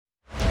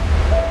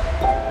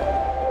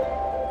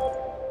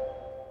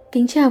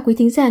Kính chào quý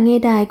thính giả nghe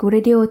đài của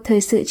Radio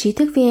Thời sự Trí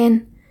thức VN.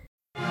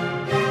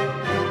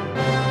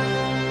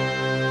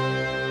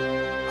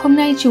 Hôm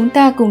nay chúng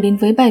ta cùng đến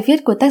với bài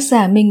viết của tác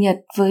giả Minh Nhật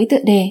với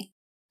tựa đề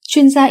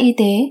Chuyên gia y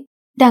tế,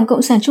 Đảng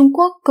Cộng sản Trung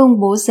Quốc công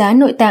bố giá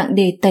nội tạng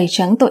để tẩy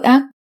trắng tội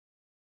ác.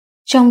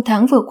 Trong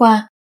tháng vừa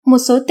qua, một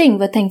số tỉnh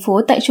và thành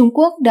phố tại Trung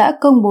Quốc đã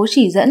công bố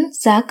chỉ dẫn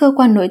giá cơ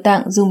quan nội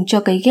tạng dùng cho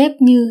cấy ghép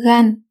như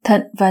gan,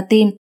 thận và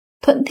tim,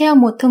 thuận theo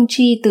một thông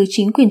chi từ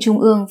chính quyền trung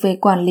ương về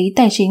quản lý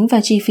tài chính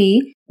và chi phí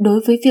đối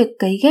với việc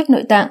cấy ghép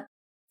nội tạng.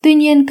 Tuy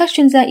nhiên, các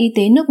chuyên gia y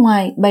tế nước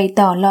ngoài bày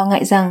tỏ lo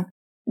ngại rằng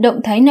động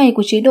thái này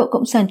của chế độ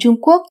Cộng sản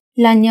Trung Quốc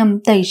là nhằm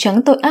tẩy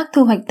trắng tội ác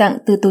thu hoạch tạng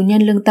từ tù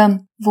nhân lương tâm,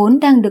 vốn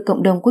đang được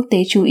cộng đồng quốc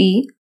tế chú ý.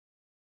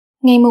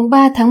 Ngày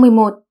 3 tháng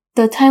 11,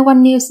 tờ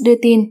Taiwan News đưa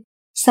tin,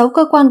 6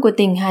 cơ quan của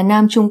tỉnh Hà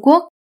Nam Trung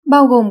Quốc,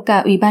 bao gồm cả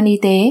Ủy ban Y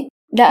tế,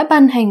 đã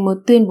ban hành một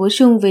tuyên bố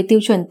chung về tiêu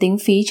chuẩn tính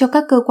phí cho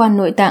các cơ quan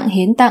nội tạng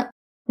hiến tặng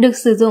được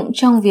sử dụng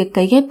trong việc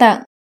cấy ghép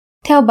tạng.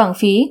 Theo bảng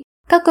phí,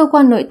 các cơ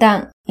quan nội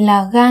tạng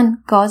là gan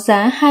có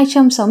giá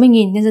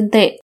 260.000 nhân dân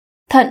tệ,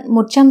 thận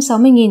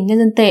 160.000 nhân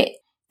dân tệ,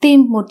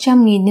 tim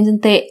 100.000 nhân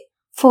dân tệ,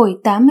 phổi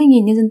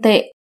 80.000 nhân dân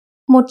tệ.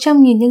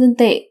 100.000 nhân dân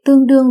tệ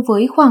tương đương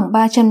với khoảng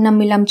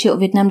 355 triệu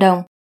Việt Nam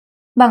đồng.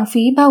 Bảng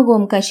phí bao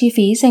gồm cả chi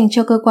phí dành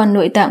cho cơ quan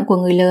nội tạng của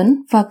người lớn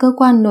và cơ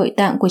quan nội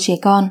tạng của trẻ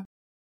con.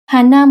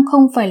 Hà Nam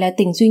không phải là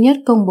tỉnh duy nhất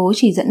công bố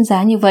chỉ dẫn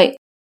giá như vậy.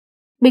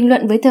 Bình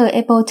luận với tờ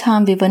Epoch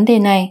Times về vấn đề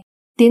này,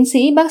 tiến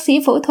sĩ bác sĩ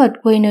phẫu thuật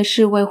Wei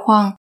Shi Wei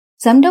Huang,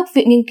 giám đốc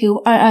Viện Nghiên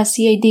cứu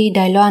RRCAD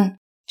Đài Loan,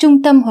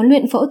 trung tâm huấn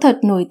luyện phẫu thuật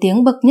nổi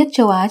tiếng bậc nhất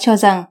châu Á cho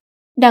rằng,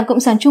 Đảng Cộng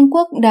sản Trung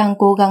Quốc đang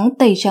cố gắng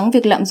tẩy trắng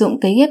việc lạm dụng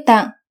cấy ghép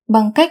tạng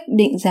bằng cách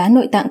định giá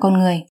nội tạng con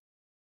người.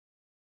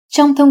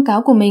 Trong thông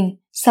cáo của mình,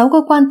 6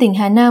 cơ quan tỉnh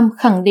Hà Nam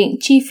khẳng định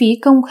chi phí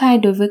công khai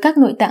đối với các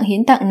nội tạng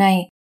hiến tạng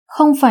này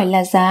không phải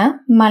là giá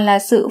mà là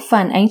sự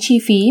phản ánh chi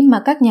phí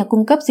mà các nhà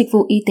cung cấp dịch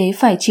vụ y tế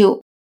phải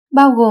chịu,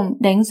 bao gồm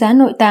đánh giá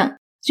nội tạng,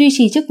 duy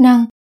trì chức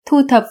năng,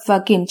 thu thập và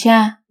kiểm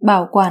tra,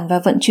 bảo quản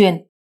và vận chuyển.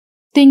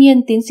 Tuy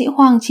nhiên, tiến sĩ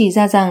Hoang chỉ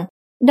ra rằng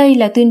đây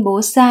là tuyên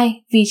bố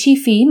sai vì chi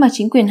phí mà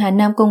chính quyền Hà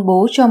Nam công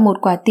bố cho một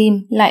quả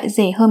tim lại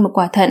rẻ hơn một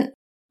quả thận.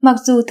 Mặc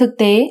dù thực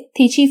tế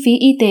thì chi phí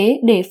y tế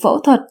để phẫu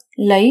thuật,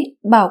 lấy,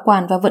 bảo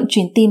quản và vận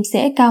chuyển tim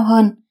sẽ cao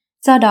hơn.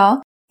 Do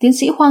đó, tiến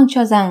sĩ Hoang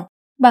cho rằng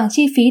bảng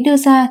chi phí đưa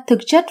ra thực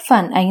chất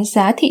phản ánh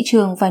giá thị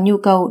trường và nhu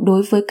cầu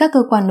đối với các cơ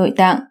quan nội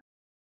tạng.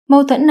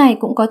 Mâu thuẫn này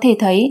cũng có thể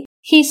thấy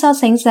khi so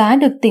sánh giá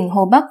được tỉnh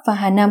Hồ Bắc và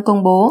Hà Nam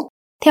công bố.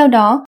 Theo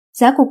đó,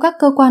 giá của các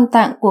cơ quan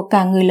tạng của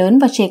cả người lớn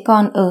và trẻ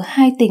con ở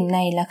hai tỉnh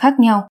này là khác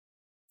nhau.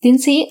 Tiến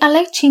sĩ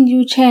Alex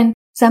Chin-Yu Chen,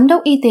 giám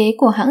đốc y tế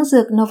của hãng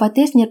dược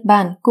Novartis Nhật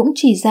Bản cũng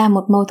chỉ ra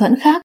một mâu thuẫn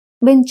khác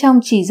bên trong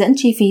chỉ dẫn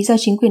chi phí do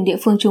chính quyền địa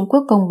phương Trung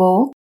Quốc công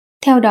bố.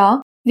 Theo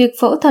đó, việc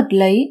phẫu thuật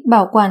lấy,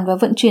 bảo quản và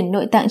vận chuyển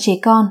nội tạng trẻ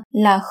con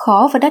là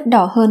khó và đắt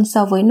đỏ hơn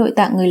so với nội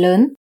tạng người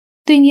lớn.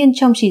 Tuy nhiên,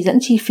 trong chỉ dẫn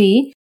chi phí,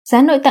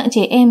 giá nội tạng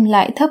trẻ em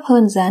lại thấp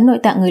hơn giá nội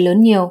tạng người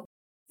lớn nhiều.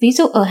 Ví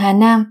dụ ở Hà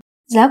Nam,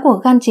 giá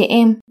của gan trẻ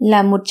em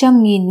là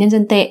 100.000 nhân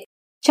dân tệ,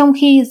 trong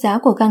khi giá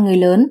của gan người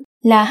lớn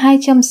là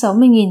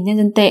 260.000 nhân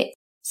dân tệ.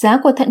 Giá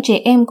của thận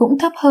trẻ em cũng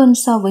thấp hơn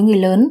so với người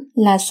lớn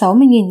là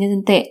 60.000 nhân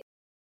dân tệ.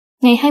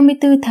 Ngày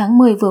 24 tháng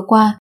 10 vừa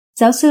qua,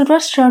 giáo sư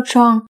Russell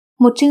Chong,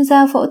 một chuyên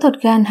gia phẫu thuật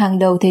gan hàng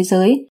đầu thế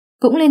giới,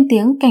 cũng lên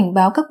tiếng cảnh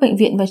báo các bệnh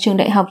viện và trường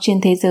đại học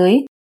trên thế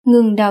giới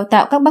ngừng đào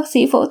tạo các bác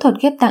sĩ phẫu thuật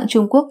ghép tạng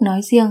Trung Quốc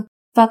nói riêng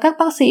và các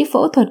bác sĩ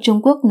phẫu thuật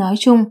Trung Quốc nói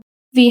chung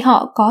vì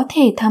họ có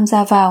thể tham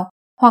gia vào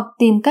hoặc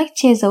tìm cách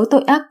che giấu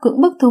tội ác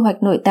cưỡng bức thu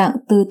hoạch nội tạng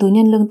từ tù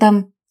nhân lương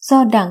tâm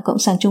do Đảng Cộng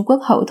sản Trung Quốc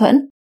hậu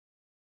thuẫn.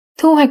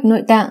 Thu hoạch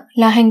nội tạng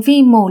là hành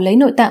vi mổ lấy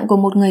nội tạng của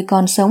một người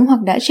còn sống hoặc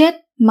đã chết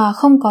mà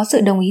không có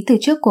sự đồng ý từ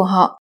trước của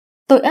họ.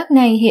 Tội ác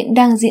này hiện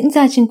đang diễn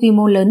ra trên quy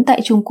mô lớn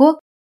tại Trung Quốc,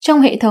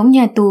 trong hệ thống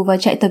nhà tù và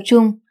trại tập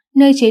trung,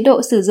 nơi chế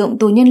độ sử dụng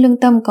tù nhân lương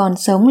tâm còn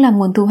sống làm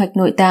nguồn thu hoạch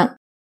nội tạng.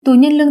 Tù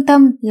nhân lương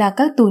tâm là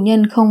các tù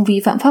nhân không vi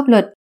phạm pháp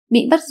luật,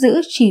 bị bắt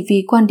giữ chỉ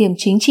vì quan điểm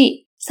chính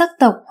trị, sắc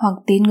tộc hoặc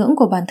tín ngưỡng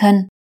của bản thân.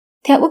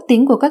 Theo ước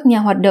tính của các nhà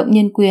hoạt động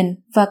nhân quyền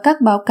và các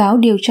báo cáo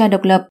điều tra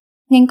độc lập,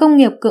 ngành công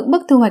nghiệp cưỡng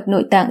bức thu hoạch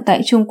nội tạng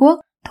tại Trung Quốc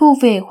thu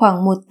về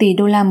khoảng 1 tỷ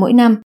đô la mỗi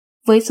năm,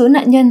 với số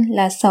nạn nhân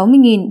là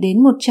 60.000 đến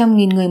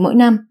 100.000 người mỗi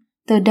năm,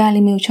 tờ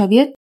Daily Mail cho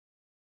biết.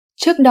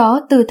 Trước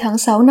đó, từ tháng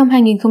 6 năm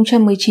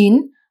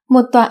 2019,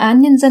 một tòa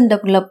án nhân dân độc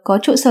lập có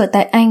trụ sở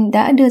tại Anh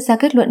đã đưa ra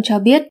kết luận cho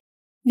biết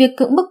việc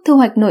cưỡng bức thu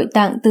hoạch nội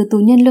tạng từ tù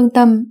nhân lương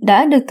tâm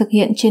đã được thực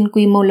hiện trên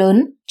quy mô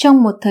lớn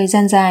trong một thời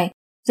gian dài,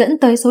 dẫn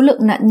tới số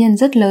lượng nạn nhân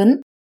rất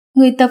lớn.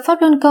 Người tập Pháp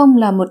Luân Công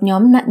là một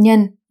nhóm nạn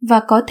nhân và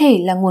có thể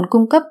là nguồn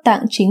cung cấp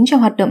tạng chính cho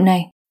hoạt động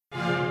này.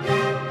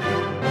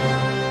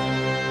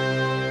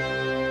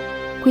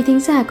 Quý thính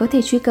giả có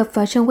thể truy cập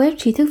vào trang web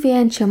trí thức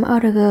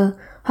vn.org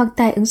hoặc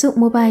tải ứng dụng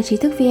mobile Trí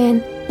thức VN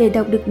để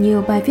đọc được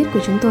nhiều bài viết của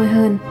chúng tôi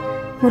hơn.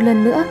 Một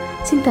lần nữa,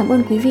 xin cảm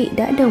ơn quý vị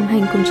đã đồng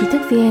hành cùng Trí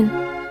thức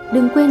VN.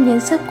 Đừng quên nhấn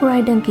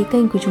subscribe đăng ký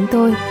kênh của chúng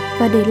tôi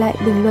và để lại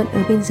bình luận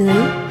ở bên dưới.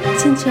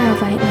 Xin chào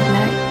và hẹn gặp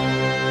lại!